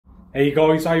Hey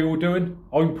guys, how you all doing?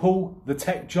 I'm Paul, the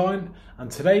Tech Giant, and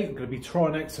today I'm going to be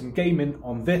trying out some gaming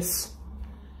on this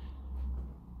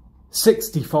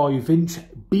 65-inch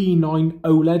B9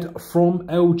 OLED from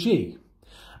LG.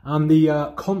 And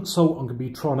the console I'm going to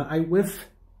be trying it out with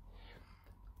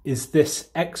is this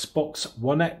Xbox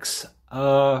One X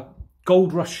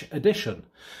Gold Rush Edition.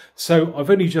 So I've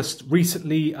only just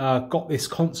recently got this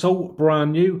console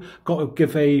brand new. Got to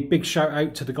give a big shout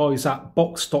out to the guys at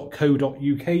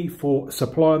box.co.uk for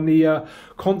supplying the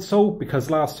console, because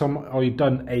last time I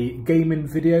done a gaming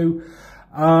video,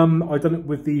 I done it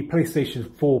with the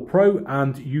PlayStation 4 Pro,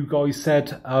 and you guys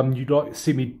said you'd like to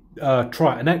see me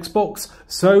try an Xbox.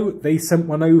 So they sent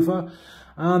one over,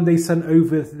 and they sent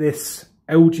over this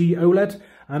LG OLED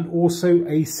and also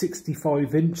a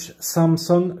 65-inch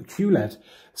Samsung QLED.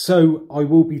 So I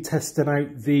will be testing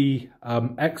out the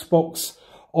Xbox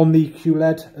on the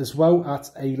QLED as well at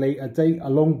a later date,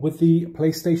 along with the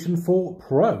PlayStation 4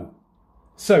 Pro.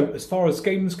 So as far as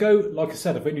games go, like I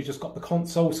said, I've only just got the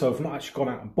console, so I've not actually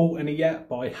gone out and bought any yet,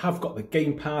 but I have got the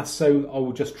Game Pass, so I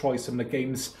will just try some of the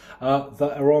games that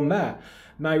are on there.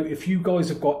 Now, if you guys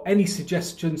have got any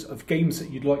suggestions of games that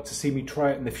you'd like to see me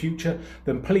try out in the future,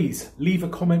 then please leave a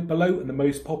comment below, and the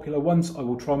most popular ones, I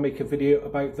will try and make a video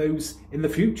about those in the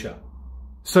future.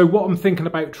 So what I'm thinking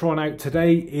about trying out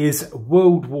today is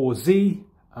World War Z,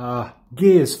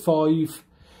 Gears 5,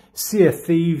 Sea of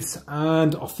Thieves,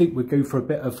 and I think we'll go for a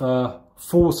bit of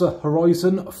Forza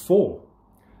Horizon 4.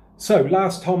 So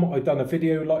last time I done a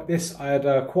video like this, I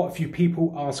had quite a few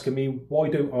people asking me, why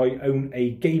don't I own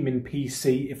a gaming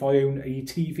PC if I own a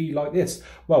TV like this?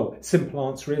 Well, simple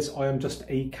answer is I am just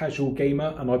a casual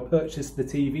gamer, and I purchased the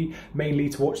TV mainly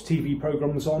to watch TV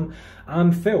programs on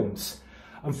and films.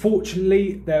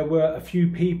 Unfortunately, there were a few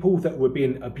people that were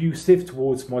being abusive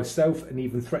towards myself and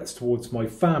even threats towards my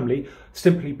family,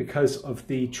 simply because of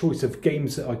the choice of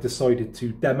games that I decided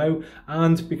to demo,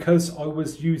 and because I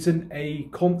was using a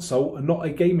console and not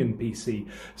a gaming PC.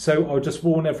 So I'll just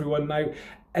warn everyone now,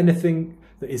 anything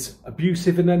that is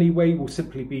abusive in any way will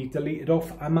simply be deleted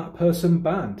off and that person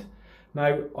banned.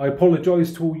 Now, I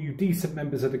apologise to all you decent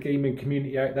members of the gaming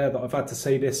community out there that I've had to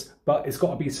say this, but it's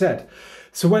got to be said.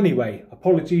 So anyway,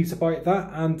 apologies about that,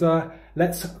 and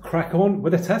let's crack on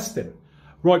with the testing.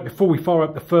 Right, before we fire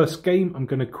up the first game, I'm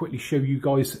going to quickly show you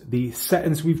guys the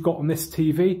settings we've got on this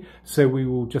TV. So we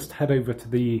will just head over to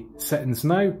the settings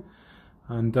now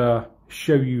and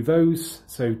show you those.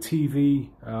 So TV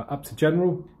up to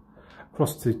general,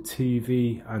 across to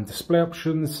TV and display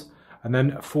options, and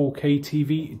then 4K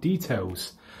TV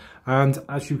details. And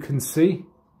as you can see,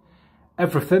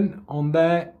 everything on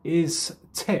there is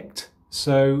ticked.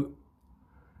 So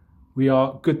we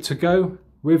are good to go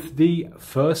with the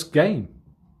first game.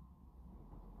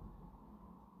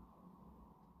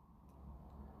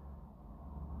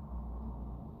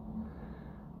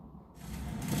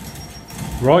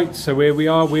 Right, so here we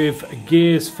are with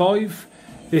Gears 5.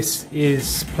 This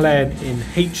is playing in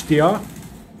HDR.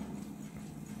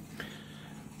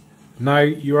 Now,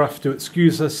 you have to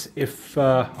excuse us if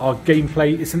our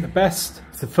gameplay isn't the best.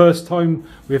 It's the first time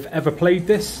we've ever played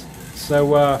this,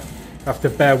 so you have to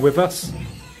bear with us.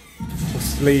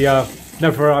 Obviously,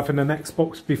 never having an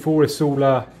Xbox before, it's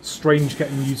all strange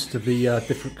getting used to the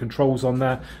different controls on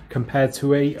there compared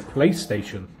to a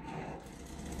PlayStation.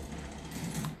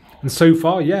 And so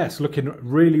far, yeah, it's looking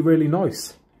really, really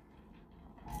nice.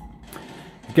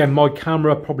 Again, my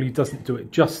camera probably doesn't do it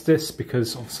justice,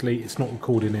 because obviously it's not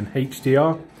recording in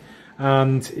HDR,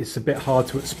 and it's a bit hard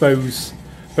to expose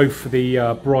both for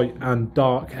the bright and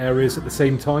dark areas at the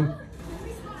same time.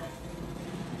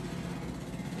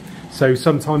 So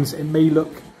sometimes it may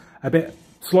look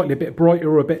slightly a bit brighter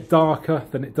or a bit darker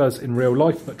than it does in real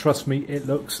life, but trust me, it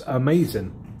looks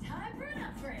amazing.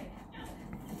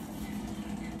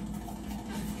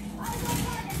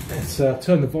 Let's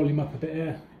turn the volume up a bit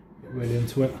here. Really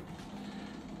into it.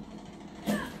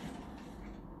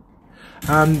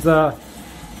 And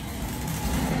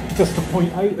just to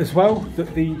point out as well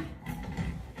that the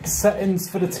settings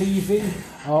for the TV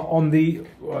are on the,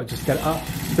 I'll just get it up,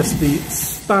 just the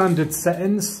standard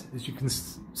settings, as you can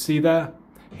see there,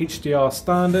 HDR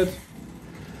standard.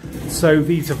 So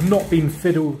these have not been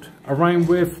fiddled around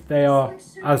with, they are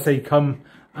as they come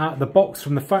out of the box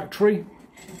from the factory.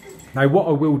 Now, what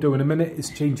I will do in a minute is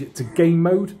change it to game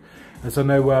mode, as I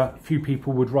know a few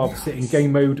people would rather sit in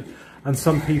game mode, and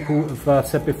some people have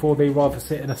said before they rather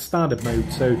sit in a standard mode,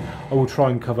 so I will try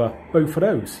and cover both of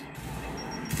those.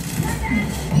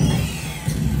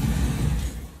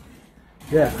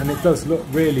 Yeah, and it does look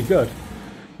really good.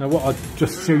 Now, what I'll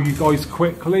just show you guys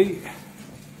quickly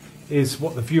is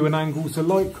what the viewing angles are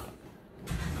like.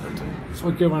 if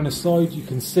I go around the side, you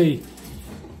can see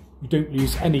you don't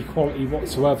lose any quality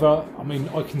whatsoever. I mean,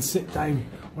 I can sit down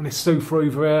on this sofa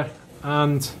over here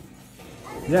and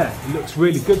yeah, it looks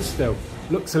really good still.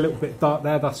 Looks a little bit dark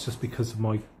there, that's just because of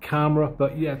my camera,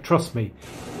 but yeah, trust me,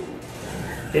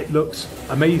 it looks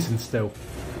amazing still.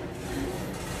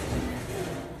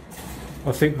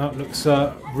 I think that looks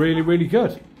really, really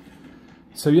good.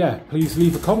 So yeah, please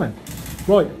leave a comment.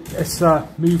 Right, let's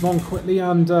move on quickly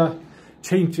and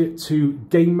change it to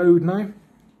game mode now.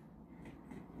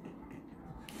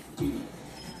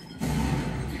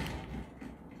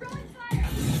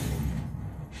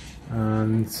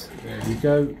 And there we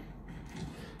go,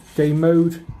 game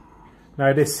mode.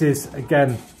 Now this is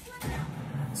again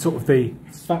sort of the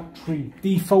factory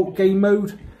default game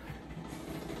mode.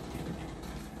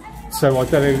 So I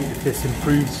don't know if this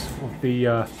improves with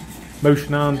the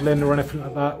motion handling or anything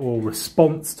like that, or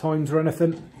response times or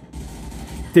anything.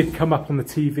 Did come up on the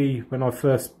TV when I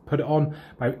first put it on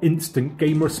about instant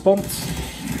game response.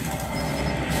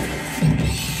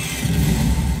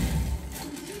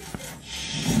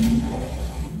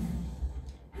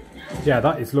 Yeah,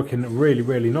 that is looking really,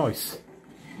 really nice.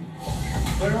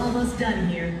 We're almost done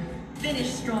here.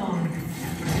 Finish strong.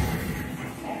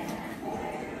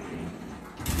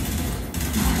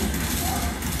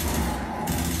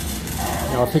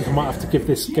 Yeah, I think I might have to give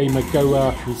this game a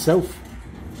go myself.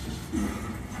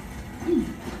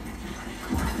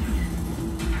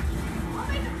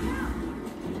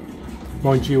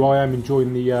 Mind you, I am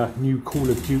enjoying the new Call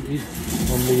of Duty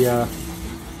on the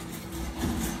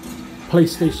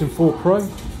PlayStation 4 Pro.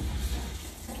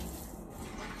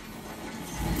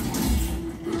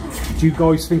 Do you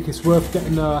guys think it's worth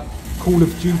getting Call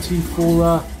of Duty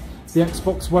for the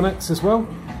Xbox One X as well?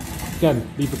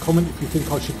 Again, leave a comment if you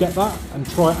think I should get that and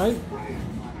try it out.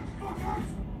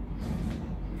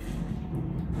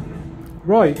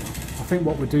 Right, I think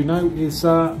what we'll do now is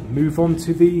move on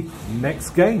to the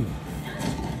next game.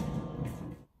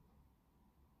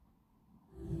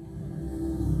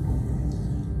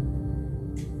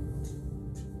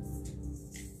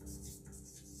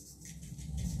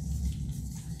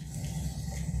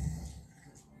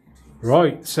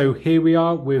 Right, so here we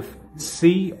are with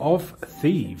Sea of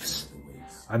Thieves,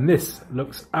 and this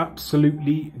looks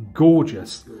absolutely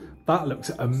gorgeous. That looks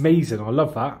amazing, I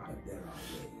love that.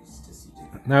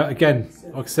 Now again,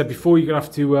 like I said before, you're going to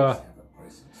have to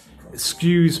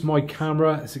excuse my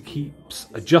camera as it keeps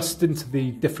adjusting to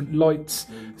the different lights,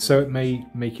 so it may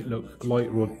make it look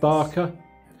lighter or darker.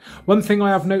 One thing I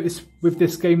have noticed with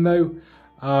this game though,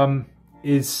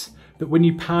 is that when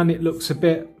you pan it looks a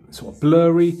bit sort of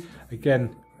blurry.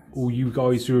 Again, all you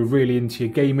guys who are really into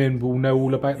your gaming will know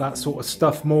all about that sort of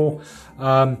stuff more.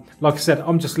 Like I said,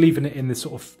 I'm just leaving it in the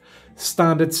sort of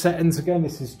standard settings. Again,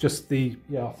 this is just the,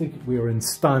 yeah, I think we are in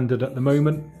standard at the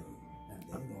moment.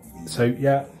 So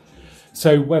yeah,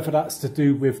 so whether that's to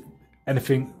do with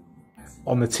anything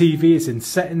on the TV is in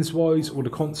settings wise or the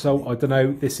console, I don't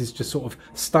know. This is just sort of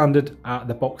standard out of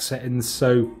the box settings,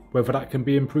 so whether that can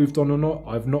be improved on or not,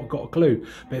 I've not got a clue.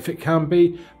 But if it can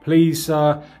be, please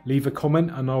leave a comment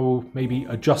and I will maybe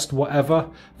adjust whatever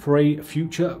for a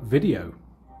future video.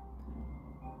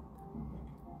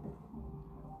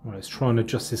 Right, let's try and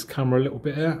adjust this camera a little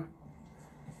bit here.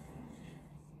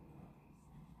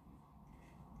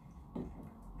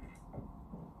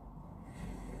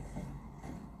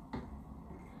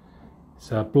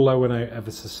 It's blowing out ever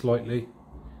so slightly.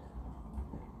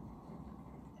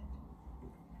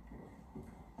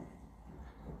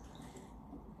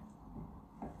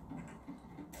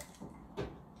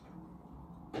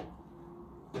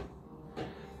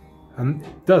 And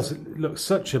it does look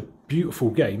such a beautiful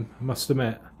game, I must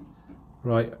admit.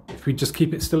 Right, if we just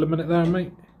keep it still a minute there,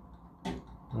 mate.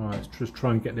 Right, let's just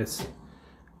try and get this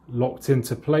locked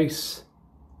into place.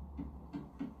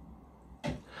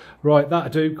 Right, that'll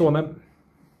do. Go on then.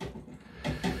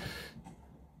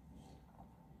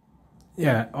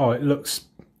 Yeah, oh, it looks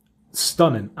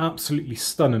stunning, absolutely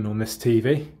stunning on this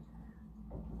TV.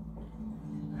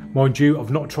 Mind you,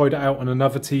 I've not tried it out on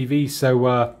another TV,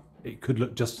 so it could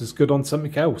look just as good on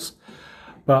something else.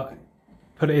 But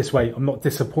put it this way, I'm not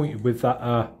disappointed with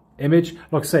that image.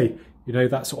 Like I say, you know,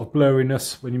 that sort of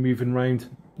blurriness when you're moving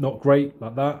around, not great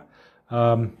like that.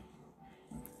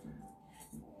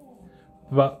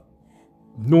 But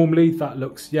normally that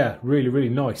looks, yeah, really, really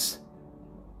nice.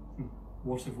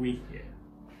 What have we here?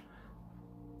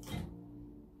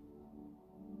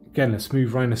 Again, let's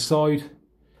move around the side.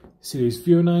 See those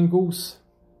viewing angles.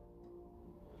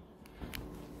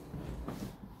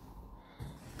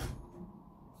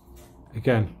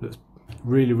 Again, looks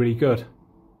really, really good.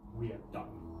 We are done.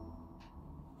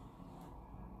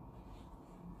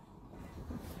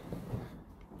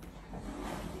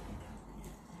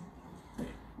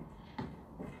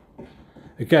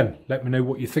 Again, let me know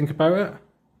what you think about it.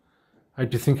 How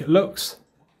do you think it looks?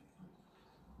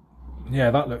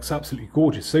 Yeah, that looks absolutely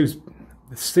gorgeous. So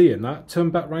seeing that, turn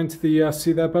back round to the,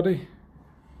 see there, buddy?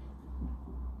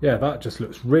 Yeah, that just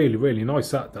looks really, really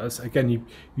nice, that does. Again,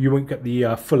 you won't get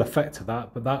the full effect of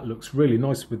that, but that looks really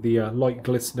nice with the light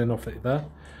glistening off it there.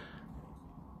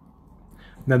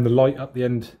 And then the light up the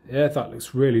end, yeah, that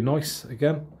looks really nice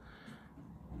again.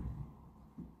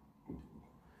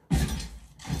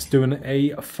 It's doing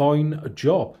a fine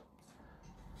job.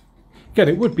 Again,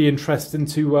 it would be interesting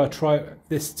to try out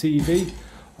this TV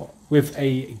with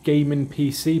a gaming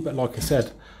PC, but like I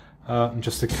said, I'm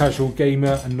just a casual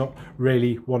gamer and not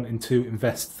really wanting to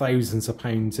invest thousands of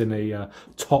pounds in a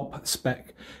top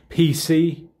spec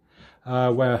PC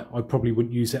where I probably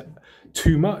wouldn't use it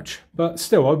too much, but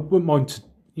still I wouldn't mind to,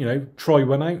 you know, try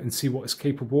one out and see what it's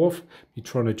capable of. You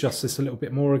try and adjust this a little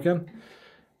bit more again.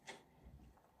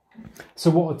 So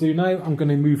what I'll do now, I'm going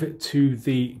to move it to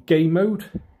the game mode.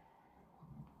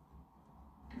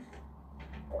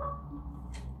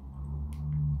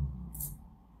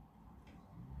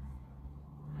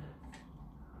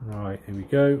 Right, here we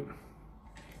go.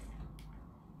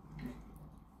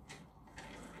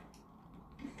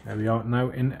 There we are now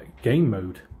in game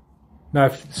mode. Now,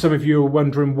 if some of you are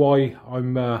wondering why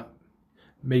I'm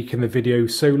making the video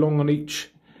so long on each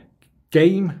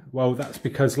game, well, that's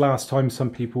because last time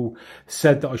some people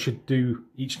said that I should do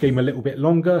each game a little bit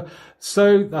longer.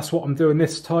 So that's what I'm doing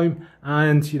this time.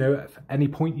 And, you know, at any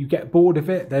point you get bored of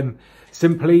it, then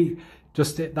simply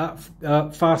just hit that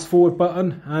fast forward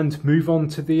button and move on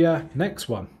to the next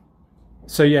one.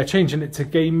 So yeah, changing it to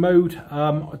game mode.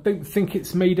 I don't think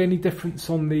it's made any difference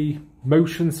on the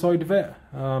motion side of it.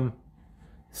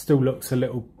 Still looks a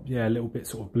little bit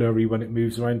sort of blurry when it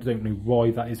moves around. I don't know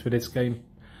why that is with this game.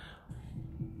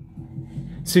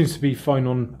 Seems to be fine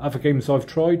on other games I've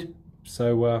tried.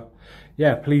 So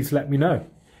yeah, please let me know.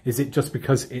 Is it just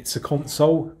because it's a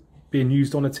console being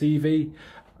used on a TV?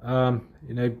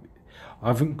 You know, I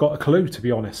haven't got a clue, to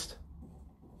be honest.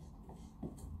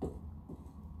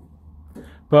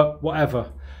 But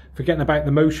whatever, forgetting about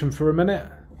the motion for a minute,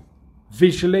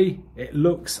 visually it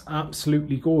looks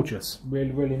absolutely gorgeous,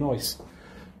 really, really nice.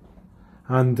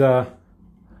 And I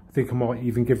think I might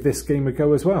even give this game a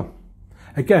go as well.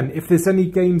 Again, if there's any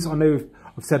games, I know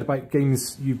I've said about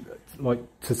games you'd like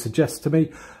to suggest to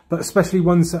me, but especially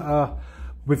ones that are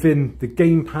within the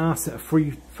Game Pass that are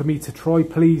free for me to try,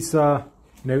 please, you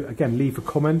know, again, leave a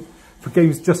comment for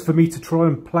games just for me to try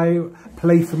and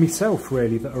play for myself,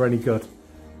 really, that are any good.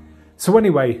 So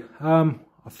anyway, I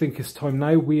think it's time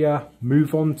now we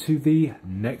move on to the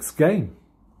next game.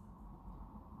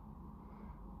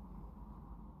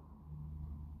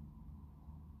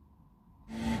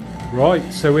 Right,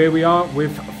 so here we are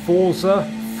with Forza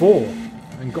 4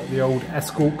 and got the old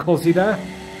Escort Cosy there.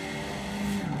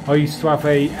 I used to have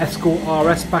a Escort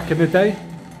RS back in the day.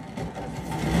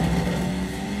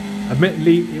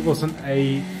 Admittedly, it wasn't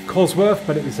a Cosworth,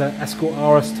 but it was an Escort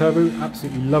RS Turbo.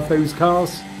 Absolutely love those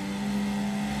cars.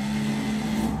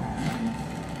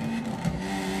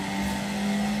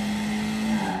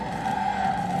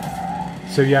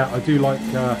 So yeah, I do like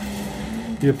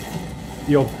the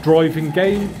odd driving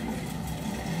game.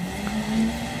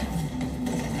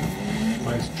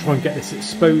 Let's try and get this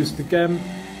exposed again.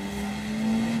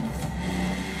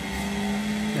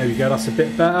 There we go, that's a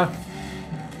bit better.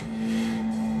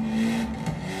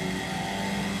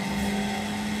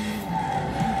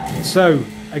 So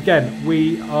again,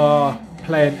 we are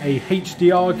playing a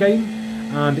HDR game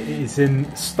and it is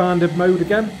in standard mode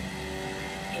again.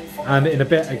 And in a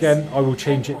bit again, I will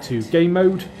change it to game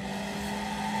mode.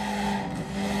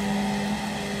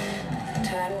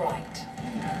 Turn right.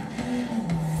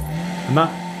 And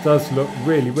that does look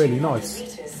really, really nice.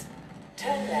 Meters.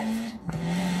 Turn left.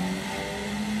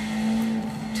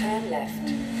 Turn left.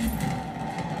 In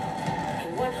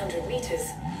 100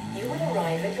 meters, you will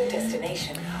arrive at your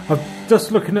destination. I'm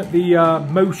just looking at the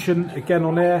motion again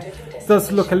on air. It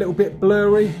does look a little bit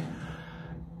blurry.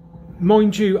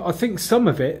 Mind you, I think some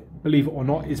of it, believe it or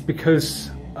not, is because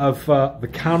of the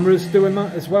cameras doing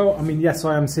that as well. I mean, yes,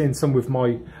 I am seeing some with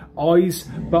my eyes,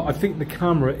 but I think the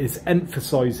camera is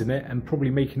emphasising it and probably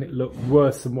making it look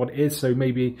worse than what it is. So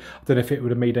maybe, I don't know if it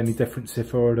would have made any difference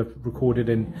if I would have recorded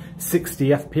in 60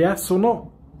 FPS or not.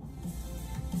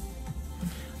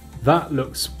 That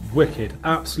looks wicked,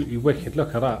 absolutely wicked.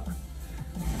 Look at that.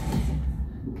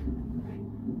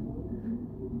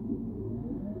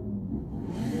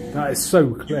 That is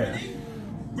so clear.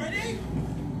 Ready?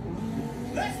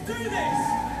 Let's do this!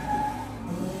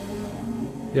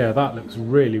 Yeah, that looks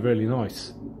really, really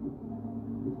nice.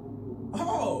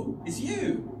 Oh, it's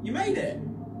you! You made it!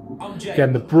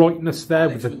 Again, the brightness there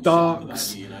with the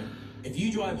darks. If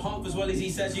you drive half as well as he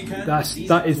says you can,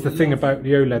 that is the thing about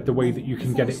the OLED, the way that you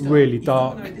can get it really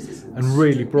dark and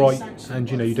really bright, and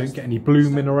you know, you don't get any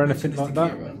blooming or anything like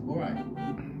that.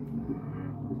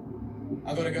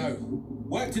 I gotta go.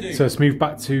 Work to do. So let's move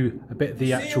back to a bit of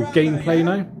the actual gameplay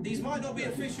now. These might not be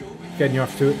official. Again, you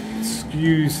have to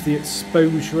excuse the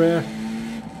exposure here.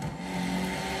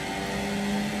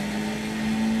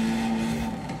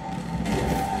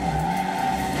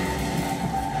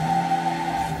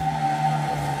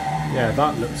 Yeah,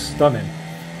 that looks stunning.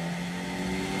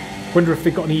 Wonder if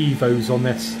they got any Evos on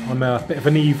this. I'm a bit of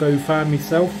an Evo fan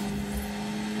myself.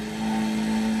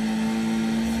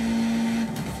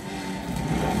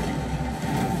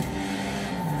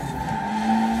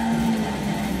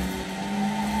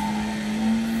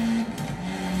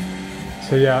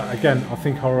 So yeah, again, I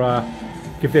think I'll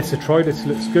give this a try. This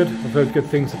looks good. I've heard good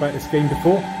things about this game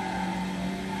before.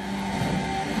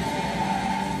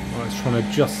 Right, let's try and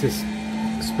adjust this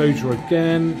exposure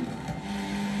again,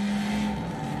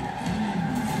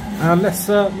 and let's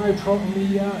now try on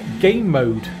the game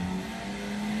mode.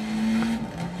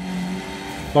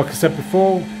 Like I said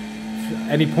before, if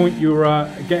at any point you're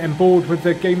getting bored with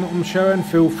the game that I'm showing,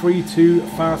 feel free to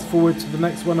fast forward to the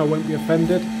next one. I won't be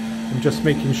offended. I'm just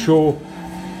making sure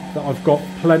that I've got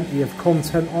plenty of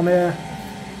content on here,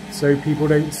 so people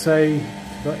don't say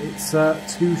that it's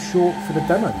too short for the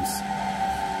demos.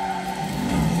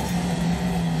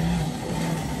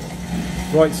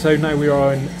 Right, so now we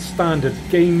are in standard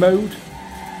game mode.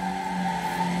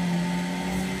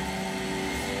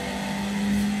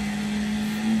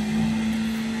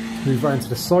 Move around to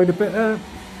the side a bit there.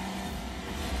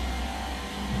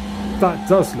 That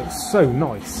does look so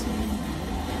nice.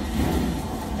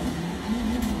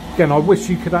 Again, I wish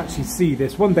you could actually see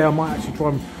this. One day I might actually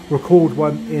try and record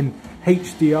one in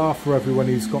HDR for everyone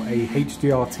who's got a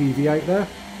HDR TV out there.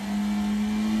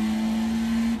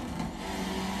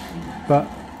 But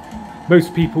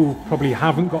most people probably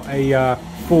haven't got a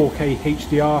 4K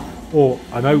HDR or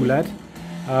an OLED,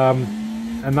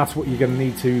 and that's what you're going to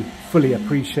need to fully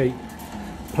appreciate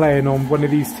playing on one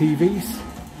of these TVs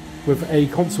with a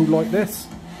console like this.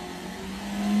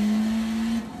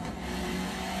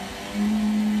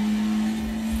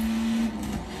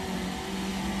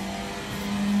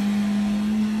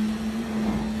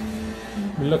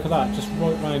 I mean, look at that, just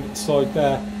right round the side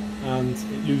there, and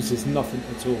it loses nothing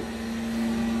at all.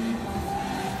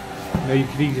 You know, you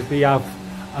could easily have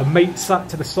a mate sat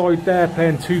to the side there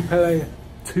playing two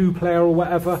player or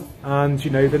whatever, and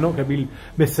you know, they're not going to be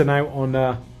missing out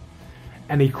on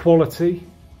any quality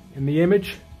in the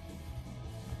image.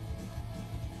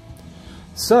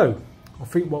 So I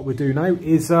think what we'll do now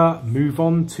is move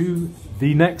on to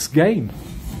the next game.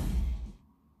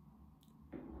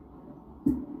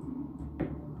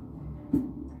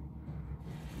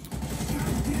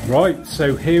 Right,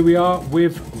 so here we are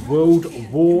with World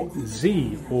War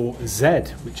Z, or Z,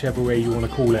 whichever way you want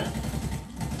to call it.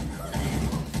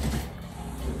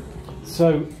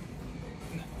 So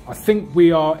I think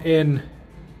we are in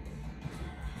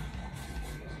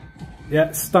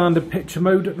standard picture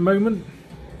mode at the moment.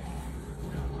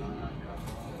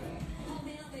 Call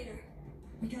the elevator.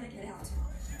 We gotta get out.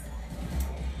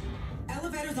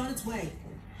 Elevator's on its way.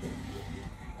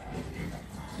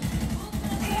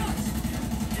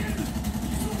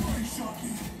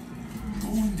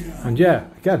 And yeah,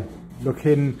 again,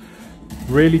 looking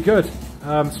really good,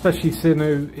 especially seeing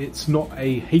it's not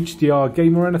a HDR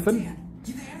game or anything.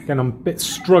 Again, I'm a bit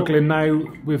struggling now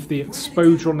with the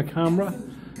exposure on the camera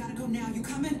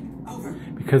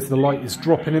because the light is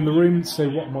dropping in the room. So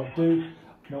what I might do,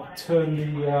 I might turn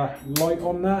the light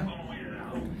on there.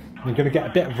 You're going to get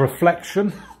a bit of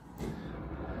reflection.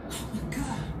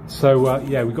 So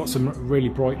yeah, we've got some really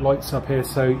bright lights up here,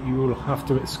 so you will have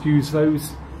to excuse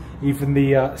those. Even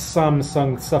the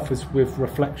Samsung suffers with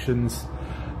reflections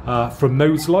from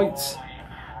those lights.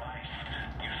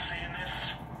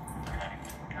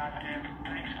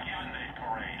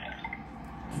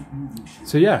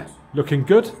 So yeah, looking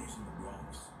good.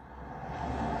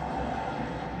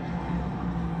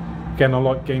 Again, I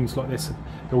like games like this.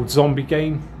 The old zombie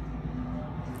game.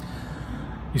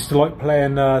 Used to like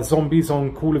playing zombies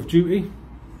on Call of Duty.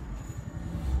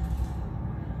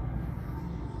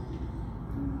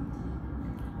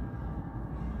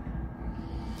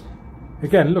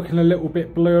 Again, looking a little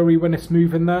bit blurry when it's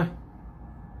moving there.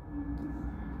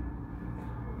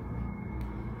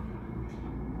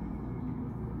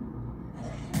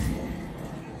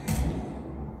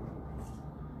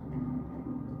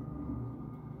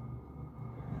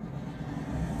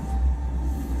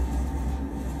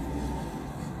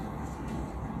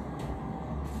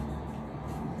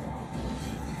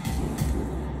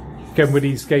 again, with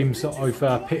these games that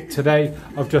I've picked today,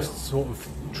 I've just sort of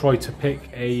tried to pick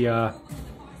a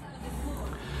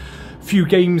few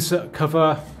games that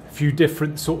cover a few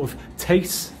different sort of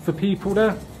tastes for people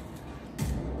there.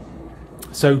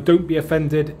 So don't be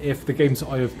offended if the games that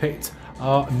I have picked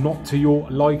are not to your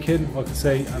liking. Like I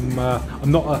say, I'm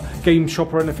not a game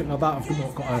shop or anything like that. I've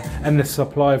not got an endless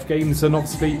supply of games, and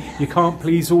obviously you can't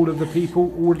please all of the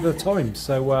people all of the time.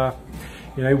 So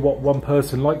you know, what one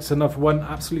person likes, another one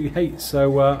absolutely hates.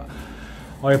 So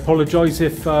I apologise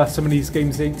if some of these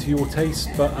games ain't to your taste,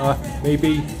 but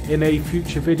maybe in a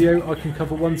future video I can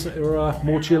cover ones that are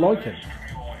more to your liking.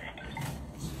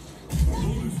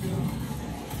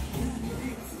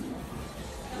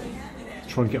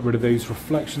 Try and get rid of those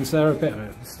reflections there a bit.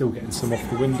 I'm still getting some off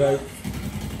the window.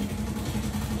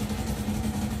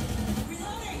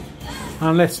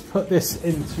 And let's put this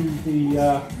into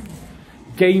the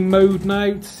game mode now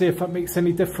to see if that makes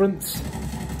any difference.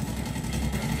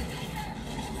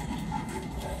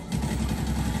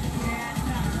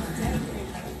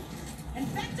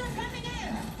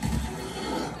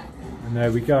 And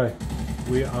there we go.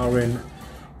 We are in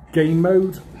game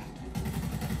mode.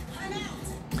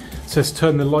 So let's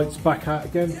turn the lights back out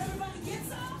again.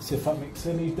 See if that makes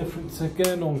any difference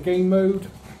again on game mode.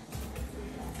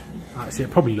 Actually,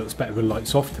 it probably looks better with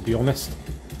lights off, to be honest.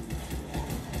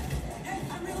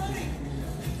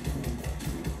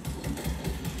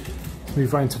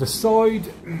 Move around to the side.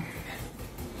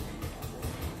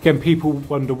 Again, people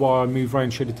wonder why I move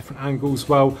around, show the different angles.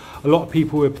 Well, a lot of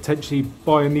people who are potentially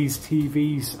buying these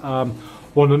TVs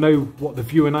want to know what the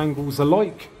viewing angles are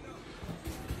like.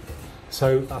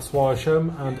 So that's why I show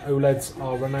them, and OLEDs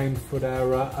are renowned for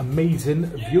their amazing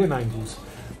viewing angles,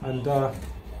 and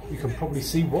you can probably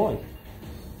see why.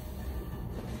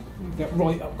 Get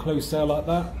right up close there like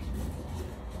that.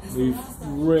 Move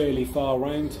really far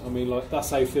around. I mean, like, that's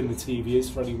how thin the TV is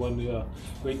for anyone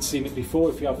who ain't seen it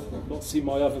before, if you have not seen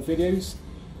my other videos.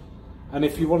 And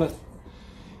if you want to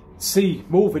see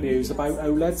more videos about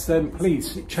OLEDs, then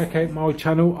please check out my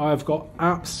channel. I've got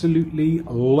absolutely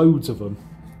loads of them.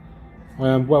 I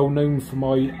am well known for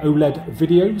my OLED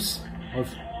videos.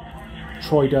 I've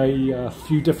tried a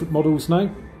few different models now,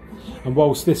 and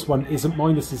whilst this one isn't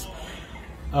mine, this is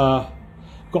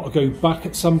got to go back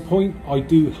at some point. I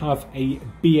do have a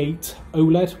B8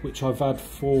 OLED which I've had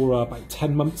for about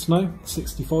 10 months now,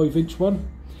 65-inch one,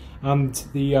 and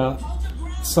the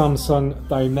Samsung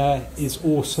down there is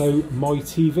also my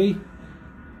TV.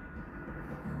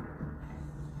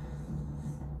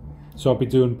 So I'll be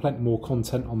doing plenty more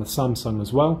content on the Samsung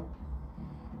as well.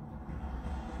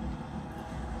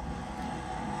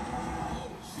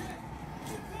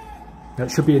 That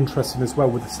should be interesting as well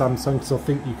with the Samsung, because I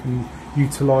think you can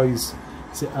utilise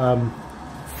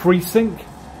FreeSync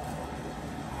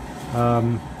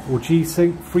or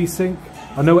G-Sync, FreeSync.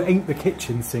 I know it ain't the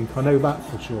kitchen sink, I know that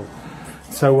for sure.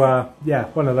 So yeah,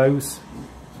 one of those,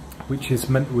 which is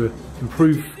meant to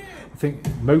improve, I think,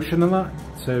 motion and that.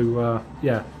 So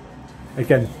yeah.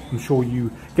 Again, I'm sure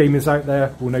you gamers out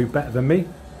there will know better than me.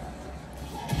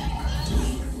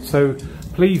 So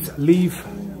please leave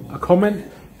a comment.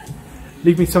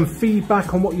 Leave me some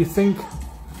feedback on what you think.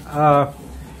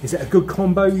 Is it a good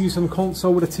combo using a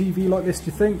console with a TV like this, do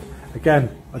you think? Again,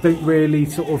 I don't really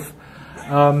sort of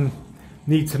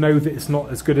need to know that it's not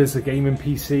as good as a gaming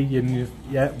PC. And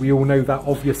yeah, we all know that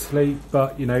obviously.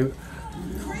 But you know,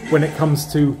 when it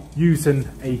comes to using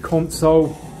a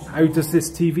console, how does this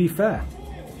TV fare?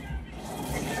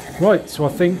 Right, so I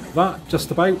think that just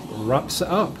about wraps it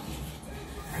up.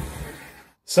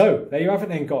 So there you have it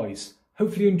then, guys.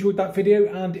 Hopefully you enjoyed that video,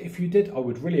 and if you did, I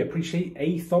would really appreciate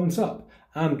a thumbs up.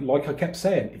 And like I kept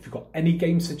saying, if you've got any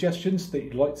game suggestions that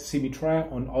you'd like to see me try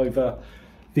out on either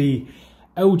the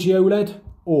LG OLED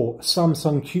or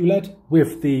Samsung QLED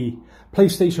with the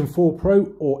PlayStation 4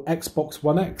 Pro or Xbox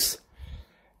One X,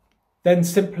 then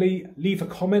simply leave a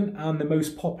comment, and the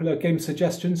most popular game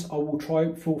suggestions I will try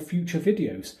out for future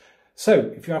videos.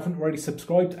 So if you haven't already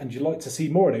subscribed and you'd like to see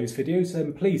more of those videos,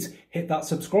 then please hit that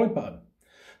subscribe button.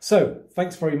 So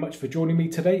thanks very much for joining me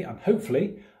today, and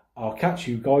hopefully I'll catch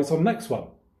you guys on the next one.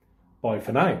 Bye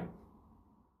for now.